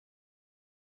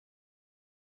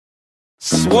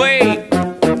Sweet.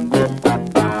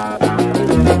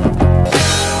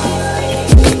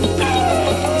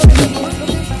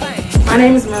 My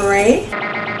name is Morae.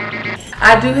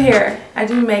 I do hair, I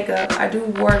do makeup, I do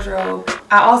wardrobe.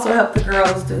 I also help the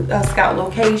girls do scout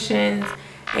locations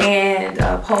and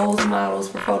pose models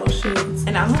for photo shoots.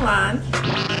 And I'm Milan.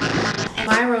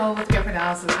 My role with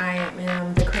Dollz is I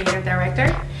am the creative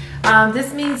director.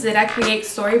 This means that I create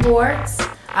storyboards.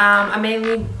 I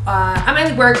mainly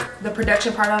work the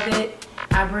production part of it.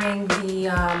 I bring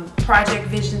the project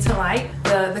vision to life,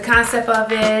 the concept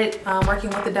of it, working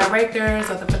with the directors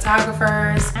or the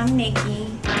photographers. I'm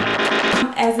Nikki.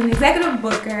 As an executive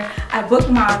booker, I book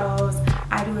models,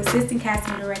 I do assistant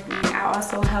casting directing, I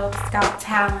also help scout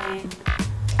talent.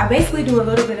 I basically do a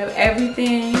little bit of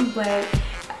everything, but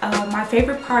my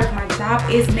favorite part of my job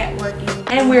is networking.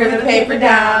 And we're the Paper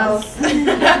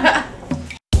Dollz.